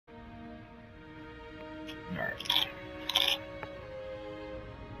Alright.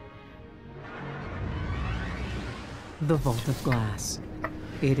 The Vault of Glass.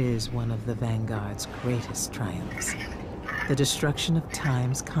 It is one of the Vanguard's greatest triumphs. The destruction of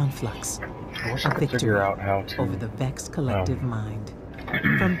time's conflux. I wish A I could victory figure out how to over the Vex collective mind.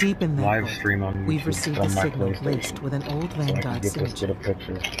 From deep in that live vault, stream on we've YouTube received a from my signal PlayStation, laced with an old so I can Vanguard get this signature. good a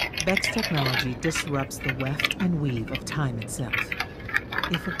picture. Vex technology disrupts the weft and weave of time itself.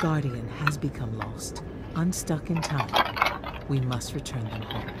 If a Guardian has become lost, unstuck in time, we must return them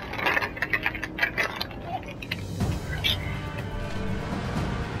home.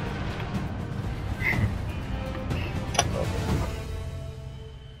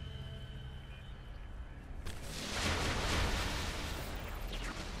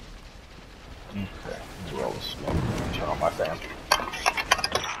 Roll the smoke. Turn on my fan.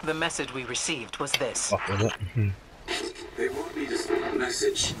 The message we received was this. What was it? They won't need a small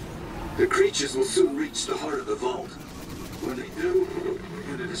message. The creatures will soon reach the heart of the vault. When they do, we're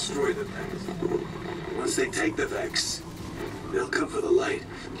going to destroy the Vex. Once they take the Vex, they'll come for the light.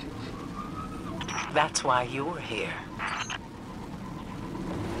 That's why you're here.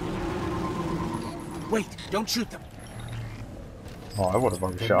 Wait, don't shoot them. Oh, I would have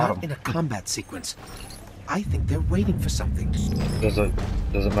already They're shot not him. in a combat sequence. I think they're waiting for something. Does it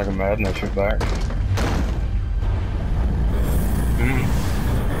make them mad and they shoot back?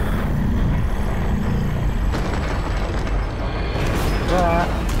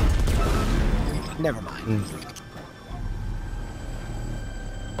 Never mind.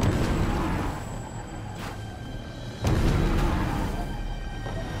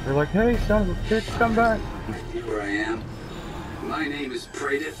 They're like, hey, son of a bitch, come back. Here I am. My name is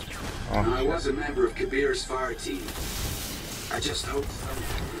Praedith. Oh, I was a member of Kabir's fire team. I just hope someone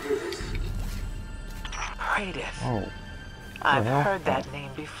will hear this. Praedith. Oh, I've yeah. heard that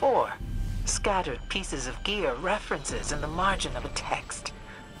name before. Scattered pieces of gear, references in the margin of a text.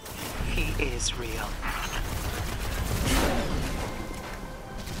 He is real.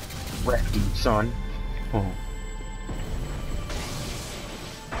 wrecked you, son. Oh.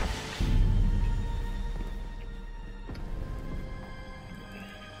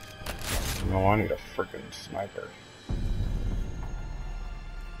 No, I need a freaking sniper.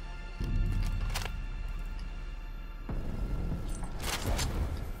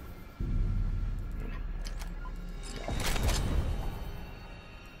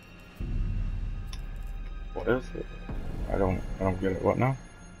 What is it? I don't get it. What now?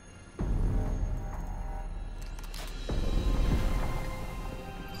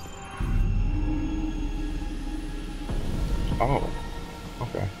 Oh,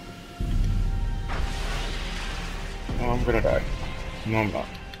 okay. Oh, I'm gonna die. No, I'm not.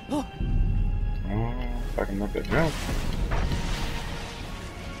 Oh, if I can make that jump.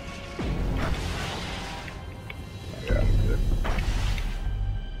 Yeah, I'm good.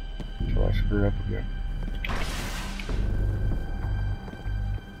 Until I screw up again.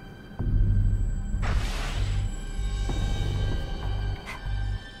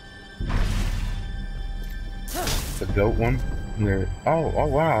 The goat one? Yeah. Oh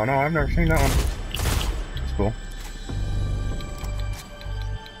wow, no, I've never seen that one. That's cool.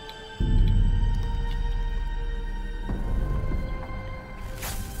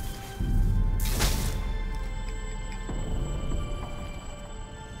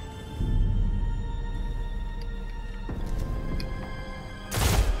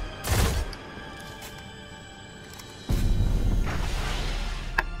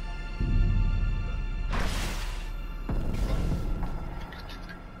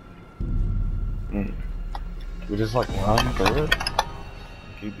 We just like run through it?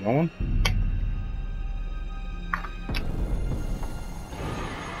 Keep going?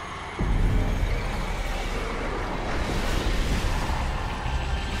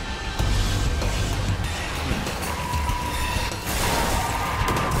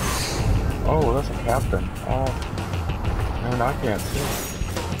 Oh, that's a captain. Oh, man, I can't see.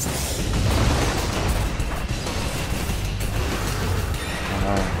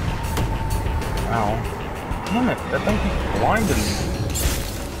 Ow. Damn it, that thing keeps blinding me.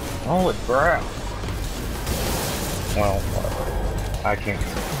 Holy crap. Well, whatever. I can't see.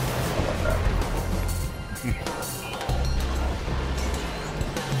 How about that?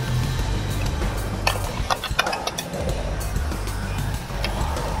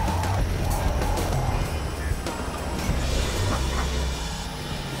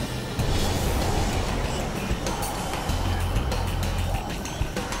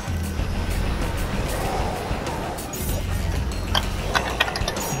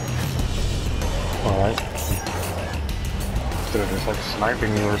 Alright. Instead of just like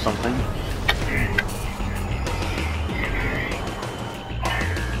sniping you or something.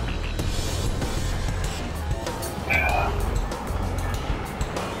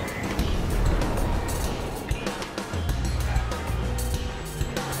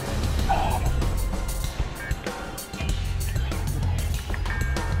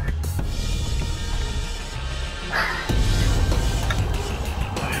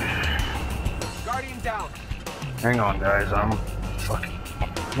 Hang on, guys. I'm fucking.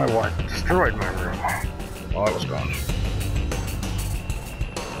 My wife destroyed my room while I was gone.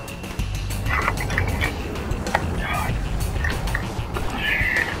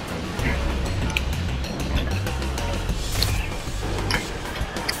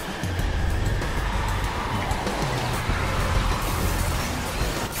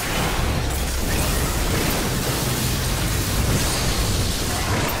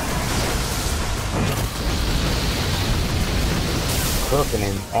 Cooking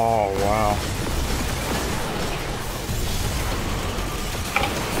him. Oh, wow.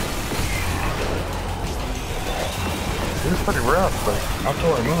 He was pretty rough, but I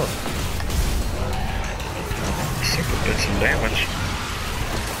tore him up. Super did some damage.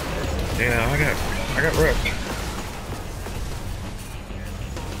 Yeah, I got wrecked.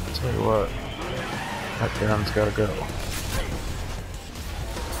 Tell you what, that gun's gotta go.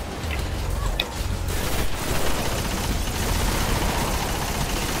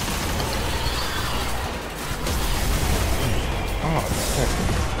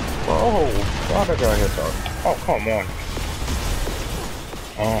 Oh, why did I hit that? Oh, come on.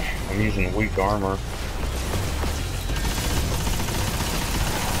 Oh, I'm using weak armor.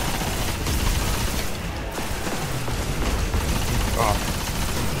 Oh.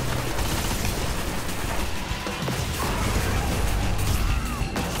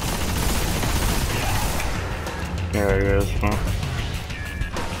 There he is, huh?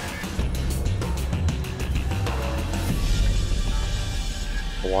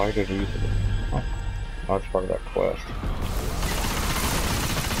 Why did he use it? Oh, that's part of that quest.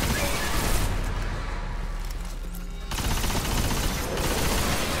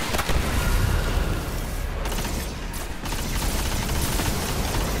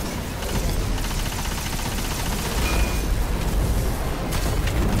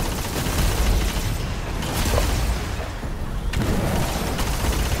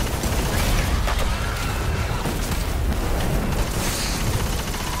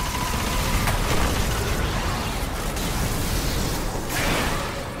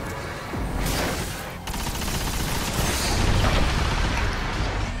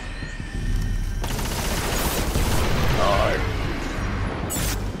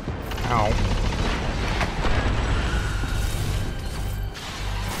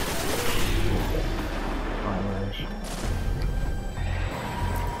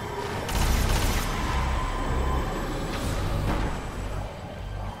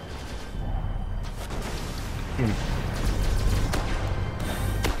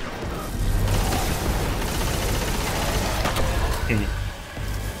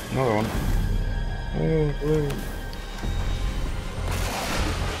 Another one. Oh, blue.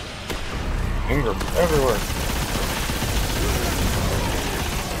 Ingram everywhere.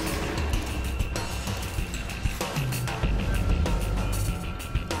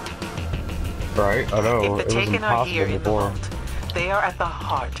 Right, I know. If the It was Taken are here impossible in the before. vault, they are at the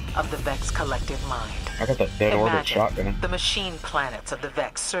heart of the Vex collective mind. I got that dead orbit Imagine shotgun. the machine planets of the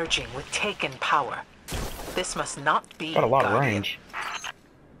Vex surging with Taken power. This must not be Got a lot of Guardian. range.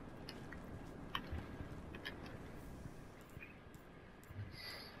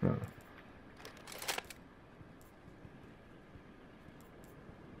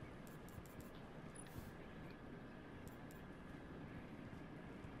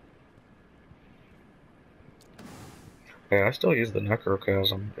 Yeah, I still use the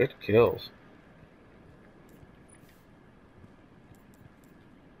Necrochasm. It kills.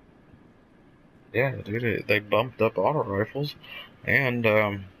 Yeah, dude, they bumped up auto rifles, and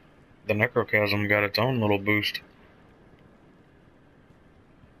the Necrochasm got its own little boost.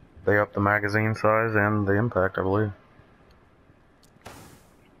 They upped the magazine size and the impact, I believe.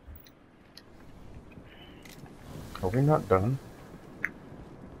 Are we not done?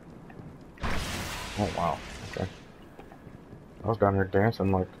 Oh, wow. Okay. I was down here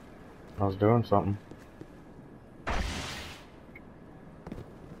dancing like I was doing something.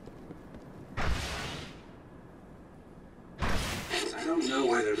 I don't know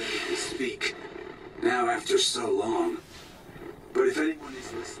why they're ready to speak, now after so long. But if anyone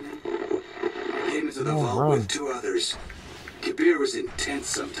is listening, I came into the vault with 2 others. Kabir was intense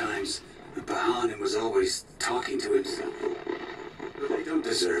sometimes, and Bahanin was always talking to himself. But they don't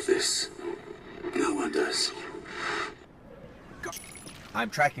deserve this. No one does. I'm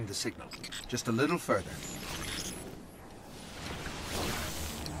tracking the signal. Just a little further.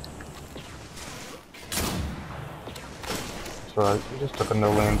 That's right, you just took a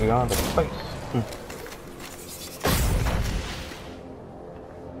no-land beyond its place.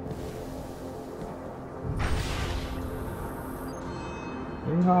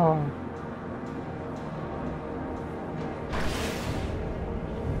 No.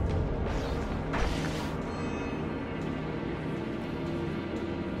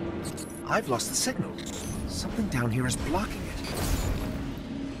 I've lost the signal. Something down here is blocking it.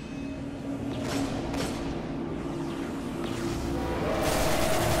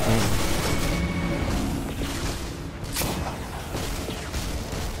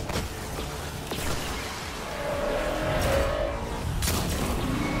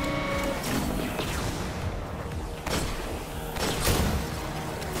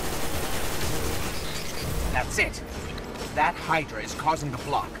 That's it. That Hydra is causing the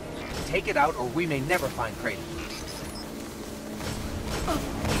block. Take it out or we may never find Kratos.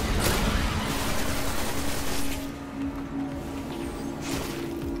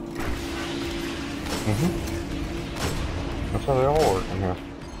 That's how they all work in here.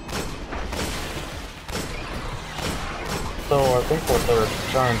 So I think what they're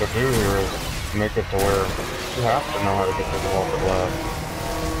trying to do here is make it to where you have to know how to get to the vault at last.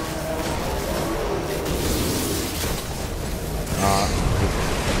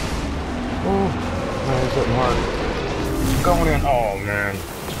 Oh, man, he's hitting hard. Going in. Oh, man.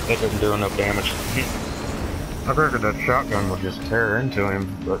 That didn't do enough damage. I figured that shotgun would just tear into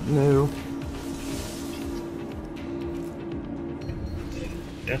him, but no.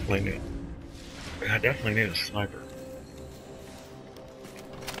 I definitely need a sniper.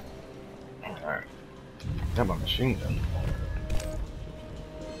 Alright. Got my machine gun.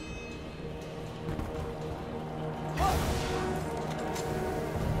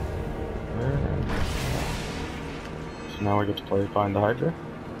 So now we get to play Find the Hydra.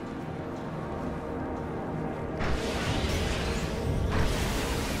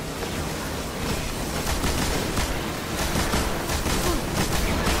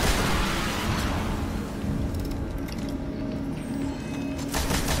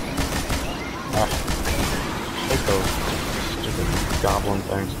 Take those stupid goblin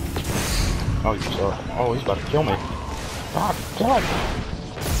things. Oh, you saw. Oh, he's about to kill me. God, God.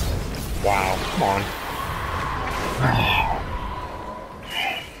 Wow, come on.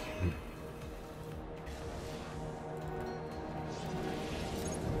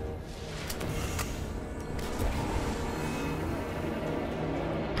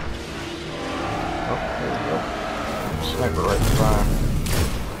 Oh, there we go. Sniper right in time.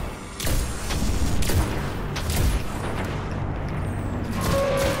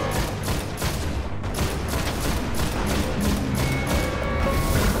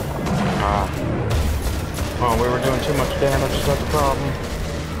 Oh, we were doing too much damage, is that the problem?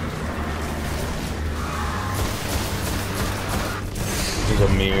 He's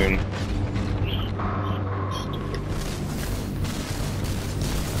immune.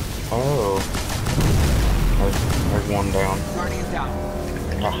 Oh. There's one down. Guardian down.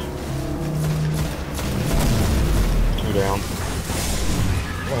 Ah. Two down.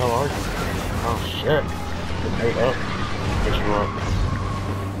 Where the hell are you? Oh shit. Get 8 up. Push you up.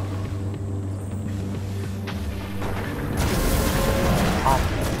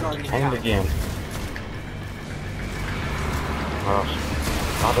 And again. Oh,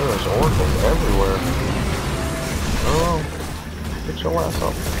 there is oracles everywhere. Oh, get your ass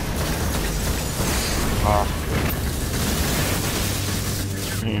up.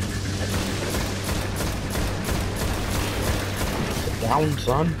 Sit down,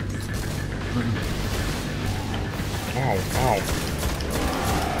 son. Ow, ow.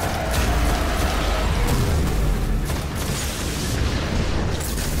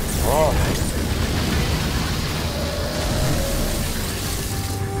 Oh.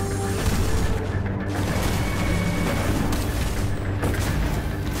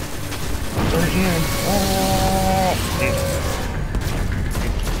 Again. Oh.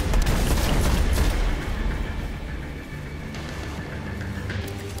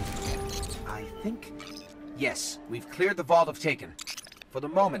 I think... Yes, we've cleared the vault of Taken. For the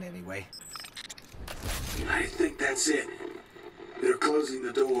moment, anyway. I think that's it. They're closing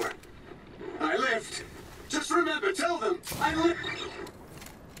the door. I lived! Just remember, tell them, I lived!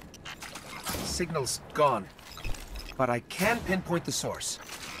 Signal's gone. But I can pinpoint the source.